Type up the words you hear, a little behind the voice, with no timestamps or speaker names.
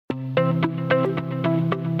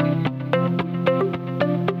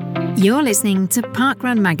You're listening to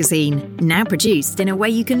Parkrun Magazine, now produced in a way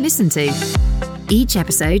you can listen to. Each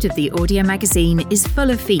episode of the audio magazine is full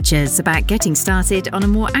of features about getting started on a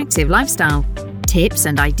more active lifestyle, tips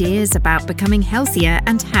and ideas about becoming healthier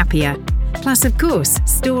and happier, plus, of course,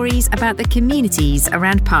 stories about the communities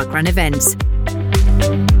around parkrun events.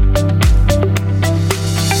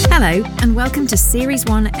 Hello, and welcome to Series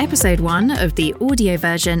 1, Episode 1 of the audio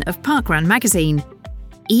version of Parkrun Magazine.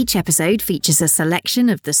 Each episode features a selection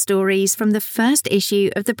of the stories from the first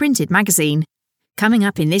issue of the printed magazine. Coming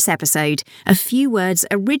up in this episode, a few words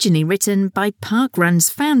originally written by Parkrun's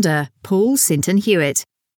founder, Paul Sinton-Hewitt.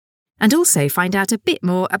 And also find out a bit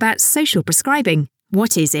more about social prescribing.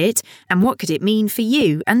 What is it, and what could it mean for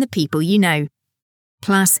you and the people you know?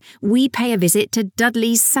 Plus, we pay a visit to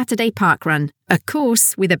Dudley's Saturday Parkrun, a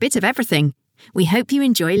course with a bit of everything. We hope you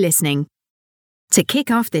enjoy listening. To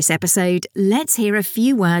kick off this episode, let's hear a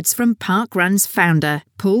few words from Parkrun's founder,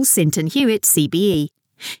 Paul Sinton-Hewitt, CBE.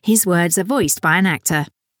 His words are voiced by an actor.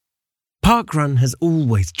 Parkrun has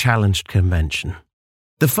always challenged convention.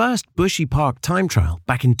 The first Bushy Park time trial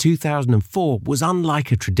back in 2004 was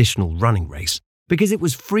unlike a traditional running race because it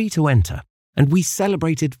was free to enter, and we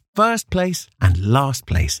celebrated first place and last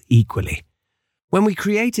place equally. When we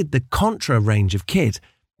created the Contra range of kit,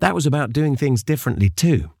 that was about doing things differently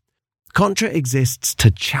too. Contra exists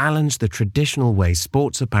to challenge the traditional way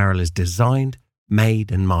sports apparel is designed,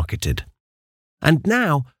 made and marketed. And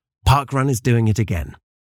now, Parkrun is doing it again.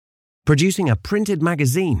 Producing a printed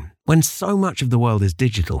magazine when so much of the world is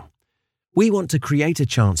digital. We want to create a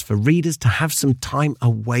chance for readers to have some time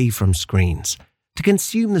away from screens, to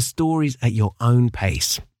consume the stories at your own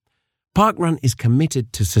pace. Parkrun is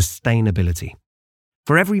committed to sustainability.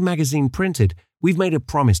 For every magazine printed, we've made a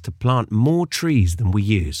promise to plant more trees than we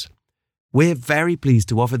use. We're very pleased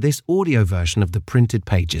to offer this audio version of the printed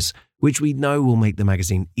pages, which we know will make the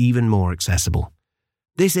magazine even more accessible.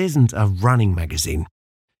 This isn't a running magazine.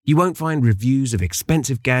 You won't find reviews of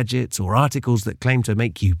expensive gadgets or articles that claim to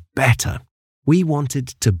make you better. We wanted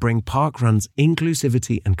to bring Parkrun's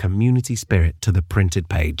inclusivity and community spirit to the printed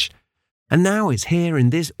page. And now it's here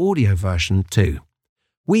in this audio version too.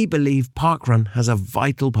 We believe Parkrun has a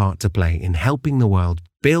vital part to play in helping the world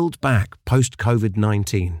build back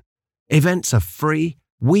post-COVID-19. Events are free,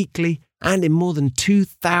 weekly, and in more than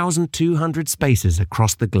 2,200 spaces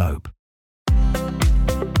across the globe.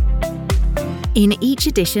 In each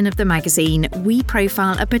edition of the magazine, we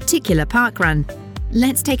profile a particular parkrun.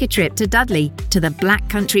 Let's take a trip to Dudley, to the Black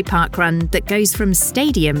Country Parkrun that goes from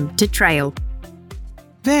stadium to trail.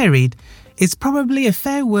 Varied is probably a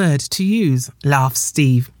fair word to use, laughs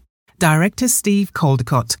Steve. Director Steve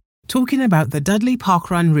Caldecott, talking about the Dudley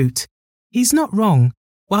Parkrun route. He's not wrong.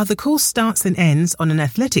 While the course starts and ends on an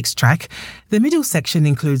athletics track, the middle section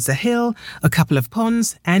includes a hill, a couple of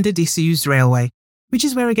ponds and a disused railway, which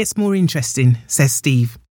is where it gets more interesting, says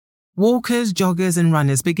Steve. Walkers, joggers and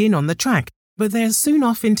runners begin on the track, but they're soon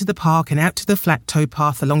off into the park and out to the flat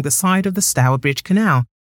towpath along the side of the Stourbridge Canal.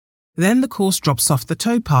 Then the course drops off the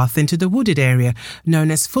towpath into the wooded area known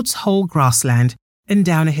as Foot's Hole Grassland and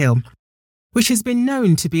down a hill, which has been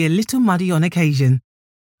known to be a little muddy on occasion.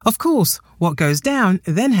 Of course, what goes down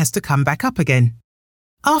then has to come back up again.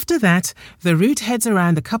 After that, the route heads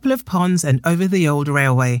around a couple of ponds and over the old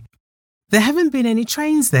railway. There haven't been any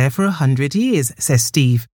trains there for 100 years, says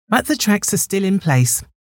Steve, but the tracks are still in place.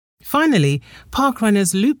 Finally,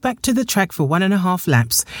 parkrunners loop back to the track for 1.5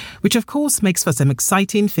 laps, which of course makes for some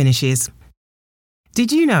exciting finishes.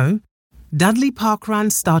 Did you know? Dudley Parkrun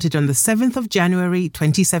started on the 7th of January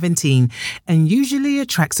 2017 and usually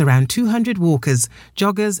attracts around 200 walkers,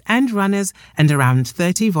 joggers and runners and around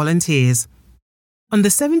 30 volunteers. On the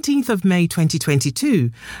 17th of May 2022,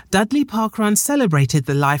 Dudley Parkrun celebrated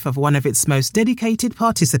the life of one of its most dedicated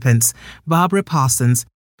participants, Barbara Parsons,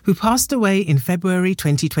 who passed away in February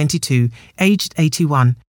 2022, aged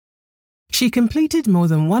 81. She completed more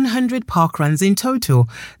than 100 parkruns in total,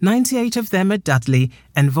 98 of them at Dudley,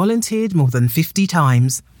 and volunteered more than 50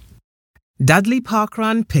 times. Dudley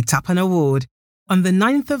Parkrun picked up an award. On the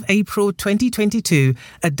 9th of April 2022,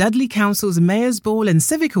 at Dudley Council's Mayor's Ball and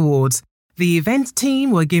Civic Awards, the event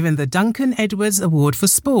team were given the Duncan Edwards Award for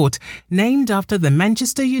Sport, named after the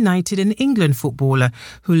Manchester United and England footballer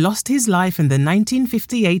who lost his life in the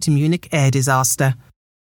 1958 Munich air disaster.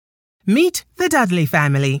 Meet the Dudley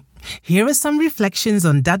family. Here are some reflections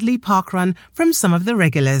on Dudley Parkrun from some of the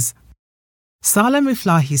regulars. Sala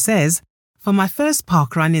Muflahi says, For my first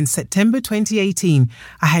parkrun in September 2018,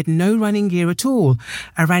 I had no running gear at all.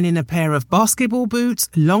 I ran in a pair of basketball boots,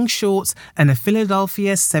 long shorts, and a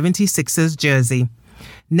Philadelphia 76ers jersey.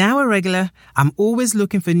 Now a regular, I'm always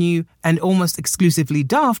looking for new and almost exclusively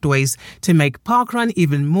daft ways to make parkrun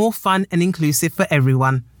even more fun and inclusive for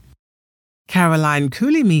everyone. Caroline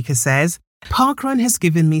Cooley-Meeker says, "Parkrun has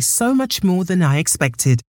given me so much more than I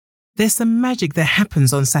expected. There's some magic that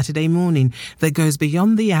happens on Saturday morning that goes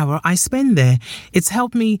beyond the hour I spend there. It's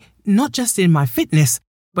helped me not just in my fitness,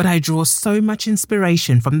 but I draw so much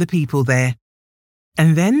inspiration from the people there."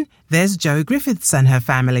 And then there's Jo Griffiths and her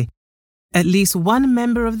family. At least one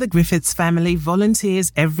member of the Griffiths family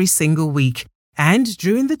volunteers every single week. And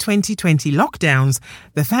during the 2020 lockdowns,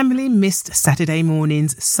 the family missed Saturday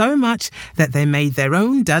mornings so much that they made their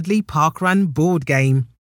own Dudley Parkrun board game.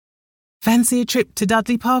 Fancy a trip to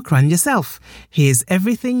Dudley Parkrun yourself? Here's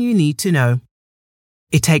everything you need to know.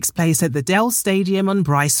 It takes place at the Dell Stadium on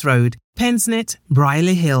Bryce Road, Pensnet,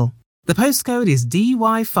 Brierley Hill. The postcode is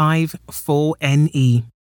DY54NE.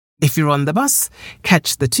 If you're on the bus,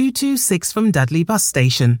 catch the 226 from Dudley Bus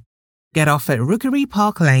Station. Get off at Rookery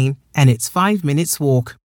Park Lane and it's 5 minutes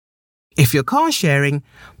walk. If you're car sharing,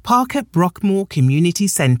 park at Brockmore Community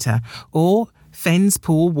Centre or Fens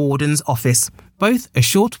Pool Warden's office, both a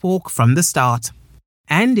short walk from the start.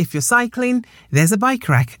 And if you're cycling, there's a bike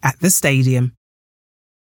rack at the stadium.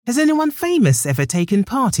 Has anyone famous ever taken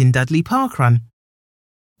part in Dudley Parkrun?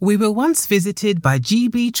 We were once visited by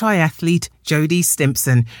GB triathlete Jodie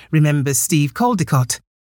Stimpson, remembers Steve Caldecott.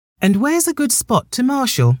 And where's a good spot to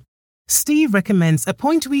marshal? Steve recommends a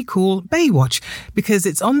point we call Baywatch because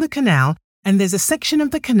it's on the canal and there's a section of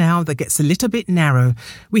the canal that gets a little bit narrow.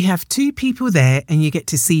 We have 2 people there and you get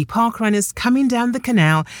to see parkrunners coming down the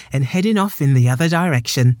canal and heading off in the other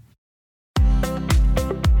direction.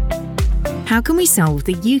 How can we solve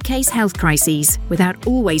the UK's health crises without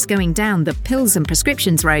always going down the pills and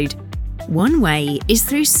prescriptions road? One way is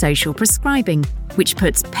through social prescribing, which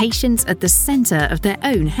puts patients at the centre of their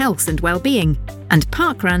own health and well-being, and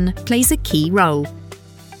parkrun plays a key role.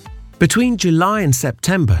 Between July and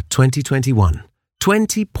September 2021,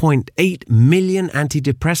 20.8 million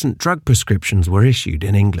antidepressant drug prescriptions were issued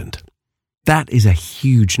in England. That is a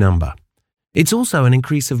huge number. It's also an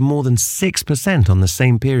increase of more than 6% on the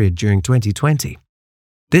same period during 2020.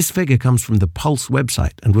 This figure comes from the Pulse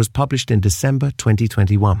website and was published in December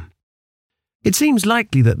 2021. It seems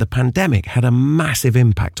likely that the pandemic had a massive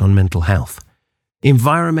impact on mental health.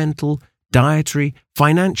 Environmental, dietary,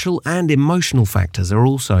 financial and emotional factors are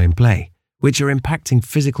also in play, which are impacting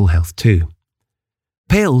physical health too.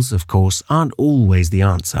 Pills, of course, aren't always the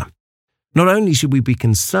answer. Not only should we be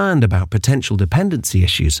concerned about potential dependency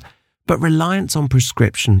issues, but reliance on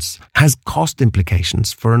prescriptions has cost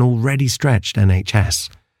implications for an already stretched NHS.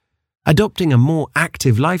 Adopting a more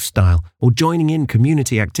active lifestyle or joining in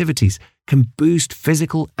community activities can boost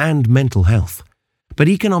physical and mental health. But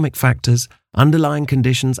economic factors, underlying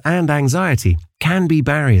conditions and anxiety can be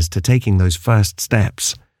barriers to taking those first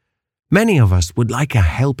steps. Many of us would like a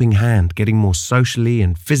helping hand getting more socially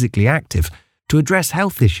and physically active to address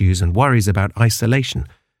health issues and worries about isolation,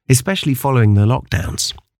 especially following the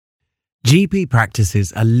lockdowns. GP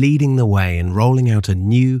practices are leading the way in rolling out a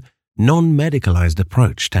new, non-medicalized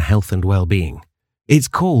approach to health and well-being. It's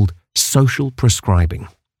called social prescribing.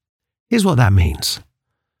 Here's what that means.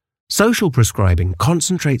 Social prescribing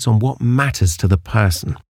concentrates on what matters to the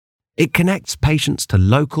person. It connects patients to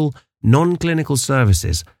local, non-clinical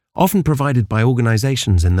services, often provided by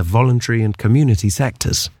organizations in the voluntary and community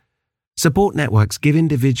sectors. Support networks give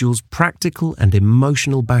individuals practical and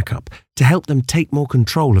emotional backup to help them take more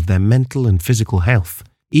control of their mental and physical health,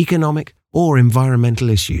 economic or environmental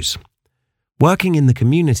issues. Working in the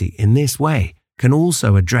community in this way can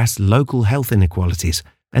also address local health inequalities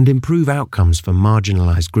and improve outcomes for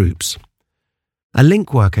marginalized groups. A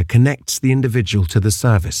link worker connects the individual to the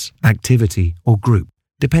service, activity or group,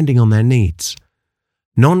 depending on their needs.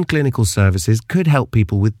 Non-clinical services could help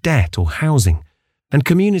people with debt or housing, and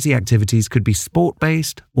community activities could be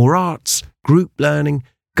sport-based or arts, group learning,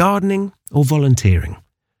 gardening or volunteering.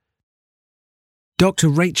 Dr.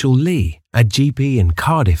 Rachel Lee, a GP in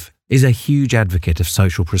Cardiff, is a huge advocate of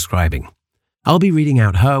social prescribing. I'll be reading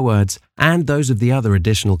out her words and those of the other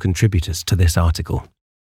additional contributors to this article.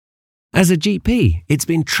 As a GP, it's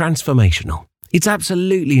been transformational. It's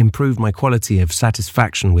absolutely improved my quality of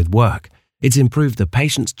satisfaction with work. It's improved the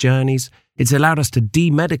patient's journeys. It's allowed us to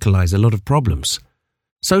demedicalize a lot of problems.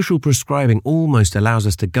 Social prescribing almost allows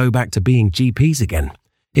us to go back to being GPs again.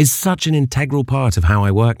 It's such an integral part of how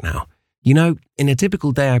I work now. You know, in a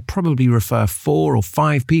typical day, I probably refer 4 or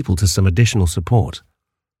 5 people to some additional support.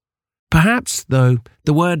 Perhaps, though,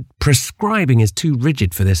 the word prescribing is too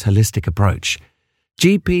rigid for this holistic approach.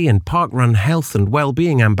 GP and Parkrun Health and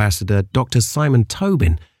Wellbeing Ambassador Dr. Simon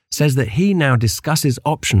Tobin says that he now discusses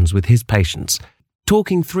options with his patients,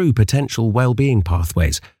 talking through potential well-being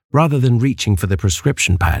pathways rather than reaching for the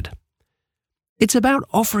prescription pad. It's about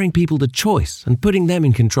offering people the choice and putting them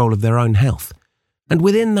in control of their own health. And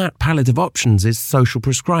within that palette of options is social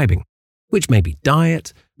prescribing, which may be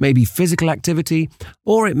diet, may be physical activity,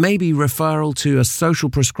 or it may be referral to a social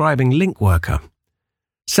prescribing link worker.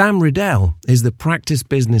 Sam Riddell is the practice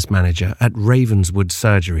business manager at Ravenswood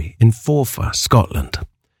Surgery in Forfar, Scotland.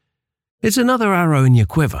 It's another arrow in your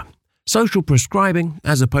quiver. Social prescribing,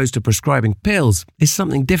 as opposed to prescribing pills, is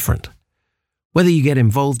something different. Whether you get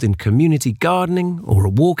involved in community gardening or a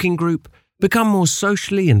walking group, become more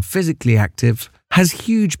socially and physically active has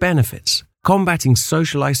huge benefits, combating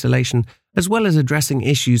social isolation as well as addressing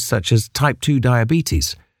issues such as type 2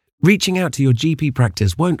 diabetes. Reaching out to your GP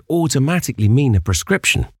practice won't automatically mean a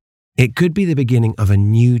prescription. It could be the beginning of a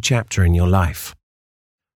new chapter in your life.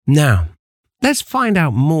 Now, let's find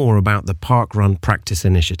out more about the Parkrun Practice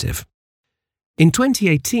Initiative. In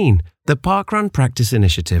 2018, the Parkrun Practice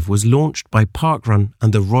Initiative was launched by Parkrun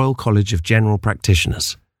and the Royal College of General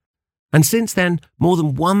Practitioners. And since then, more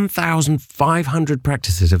than 1,500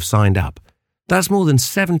 practices have signed up. That's more than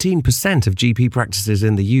 17% of GP practices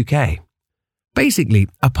in the UK. Basically,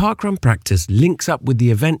 a parkrun practice links up with the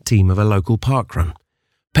event team of a local parkrun.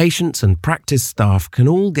 Patients and practice staff can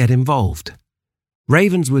all get involved.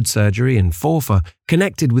 Ravenswood Surgery in Forfar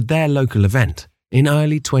connected with their local event in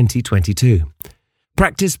early 2022.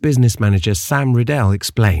 Practice business manager Sam Riddell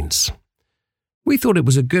explains. We thought it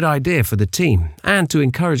was a good idea for the team and to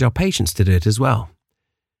encourage our patients to do it as well.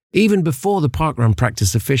 Even before the parkrun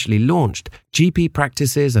practice officially launched, GP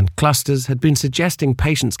practices and clusters had been suggesting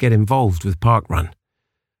patients get involved with parkrun.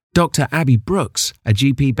 Dr. Abby Brooks, a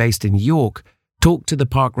GP based in York, talked to the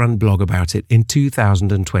Parkrun blog about it in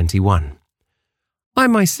 2021. I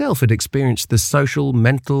myself had experienced the social,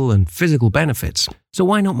 mental and physical benefits, so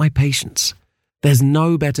why not my patients? There's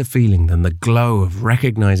no better feeling than the glow of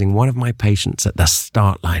recognizing one of my patients at the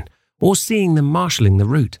start line or seeing them marshalling the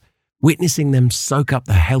route. Witnessing them soak up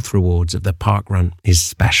the health rewards of the parkrun is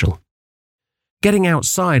special. Getting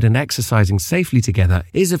outside and exercising safely together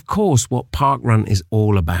is of course what parkrun is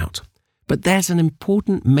all about. But there's an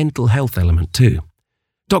important mental health element too.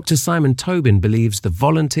 Dr. Simon Tobin believes the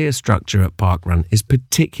volunteer structure at parkrun is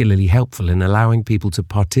particularly helpful in allowing people to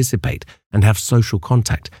participate and have social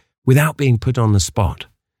contact without being put on the spot.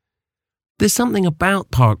 There's something about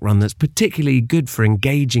parkrun that's particularly good for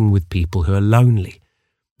engaging with people who are lonely.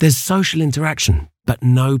 There's social interaction, but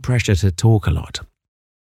no pressure to talk a lot.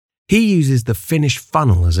 He uses the Finnish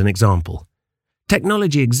funnel as an example.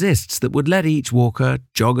 Technology exists that would let each walker,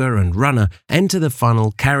 jogger and runner enter the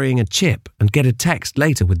funnel carrying a chip and get a text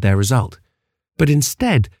later with their result. But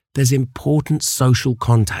instead, there's important social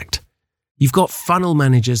contact. You've got funnel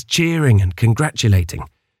managers cheering and congratulating.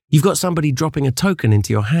 You've got somebody dropping a token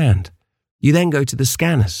into your hand. You then go to the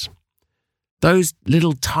scanners. Those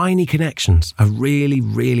little tiny connections are really,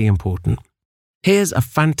 really important. Here's a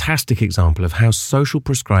fantastic example of how social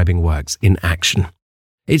prescribing works in action.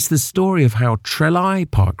 It's the story of how Trelai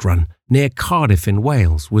Parkrun near Cardiff in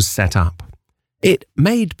Wales was set up. It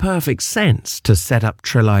made perfect sense to set up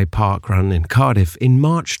Trelai Parkrun in Cardiff in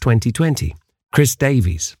March 2020. Chris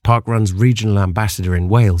Davies, Parkrun's regional ambassador in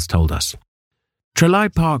Wales, told us.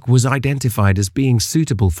 Trelai Park was identified as being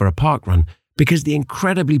suitable for a parkrun because the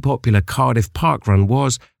incredibly popular Cardiff Parkrun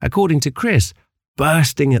was, according to Chris,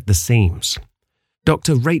 bursting at the seams.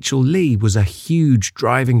 Dr. Rachel Lee was a huge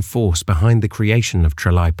driving force behind the creation of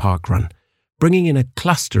Trelai Parkrun, bringing in a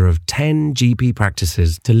cluster of 10 GP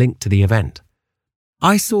practices to link to the event.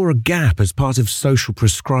 I saw a gap as part of social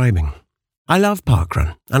prescribing. I love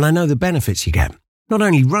parkrun, and I know the benefits you get. Not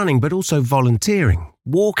only running, but also volunteering,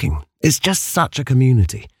 walking. It's just such a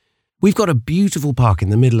community. We've got a beautiful park in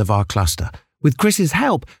the middle of our cluster. With Chris's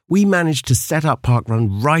help, we managed to set up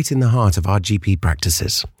parkrun right in the heart of our GP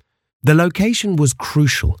practices. The location was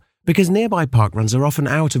crucial because nearby parkruns are often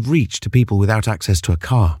out of reach to people without access to a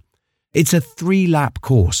car. It's a 3-lap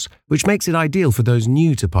course, which makes it ideal for those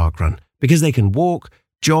new to parkrun because they can walk,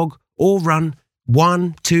 jog or run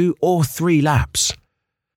 1, 2 or 3 laps.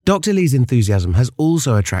 Dr. Lee's enthusiasm has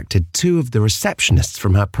also attracted 2 of the receptionists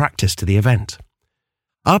from her practice to the event.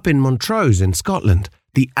 Up in Montrose in Scotland,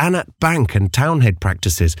 the Anat Bank and Townhead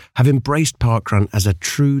practices have embraced parkrun as a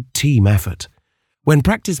true team effort. When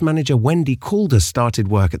practice manager Wendy Calder started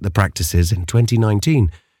work at the practices in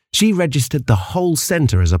 2019, she registered the whole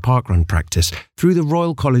centre as a parkrun practice through the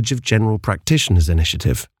Royal College of General Practitioners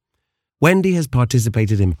initiative. Wendy has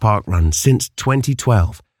participated in parkrun since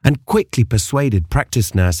 2012 and quickly persuaded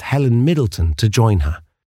practice nurse Helen Middleton to join her.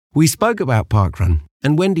 We spoke about parkrun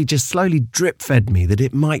and Wendy just slowly drip-fed me that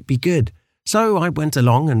it might be good. So I went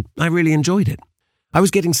along and I really enjoyed it. I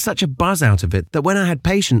was getting such a buzz out of it that when I had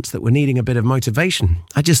patients that were needing a bit of motivation,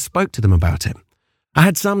 I just spoke to them about it. I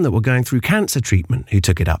had some that were going through cancer treatment who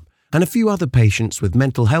took it up, and a few other patients with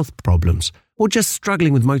mental health problems or just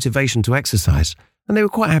struggling with motivation to exercise, and they were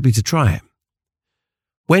quite happy to try it.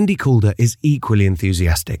 Wendy Calder is equally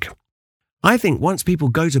enthusiastic. I think once people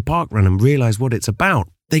go to parkrun and realise what it's about,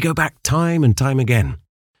 they go back time and time again.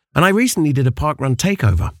 And I recently did a parkrun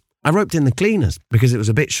takeover. I roped in the cleaners because it was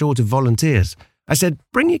a bit short of volunteers. I said,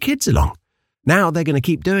 bring your kids along. Now they're going to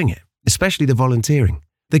keep doing it, especially the volunteering.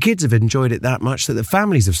 The kids have enjoyed it that much that the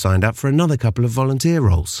families have signed up for another couple of volunteer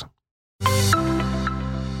roles.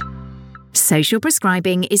 Social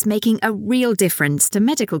prescribing is making a real difference to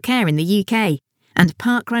medical care in the UK, and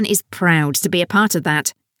Parkrun is proud to be a part of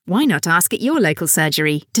that. Why not ask at your local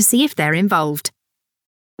surgery to see if they're involved?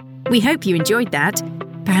 We hope you enjoyed that.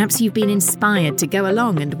 Perhaps you've been inspired to go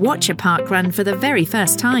along and watch a parkrun for the very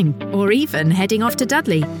first time, or even heading off to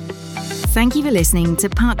Dudley. Thank you for listening to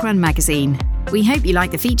Parkrun Magazine. We hope you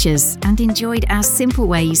liked the features and enjoyed our simple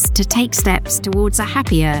ways to take steps towards a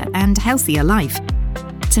happier and healthier life.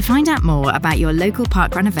 To find out more about your local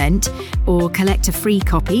parkrun event or collect a free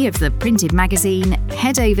copy of the printed magazine,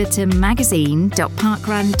 head over to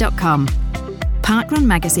magazine.parkrun.com. Parkrun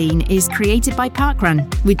Magazine is created by Parkrun,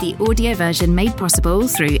 with the audio version made possible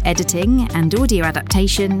through editing and audio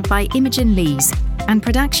adaptation by Imogen Lees and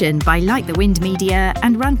production by Like the Wind Media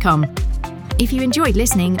and Runcom. If you enjoyed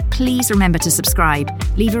listening, please remember to subscribe,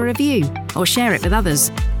 leave a review or share it with others.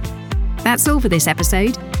 That's all for this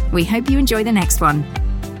episode. We hope you enjoy the next one.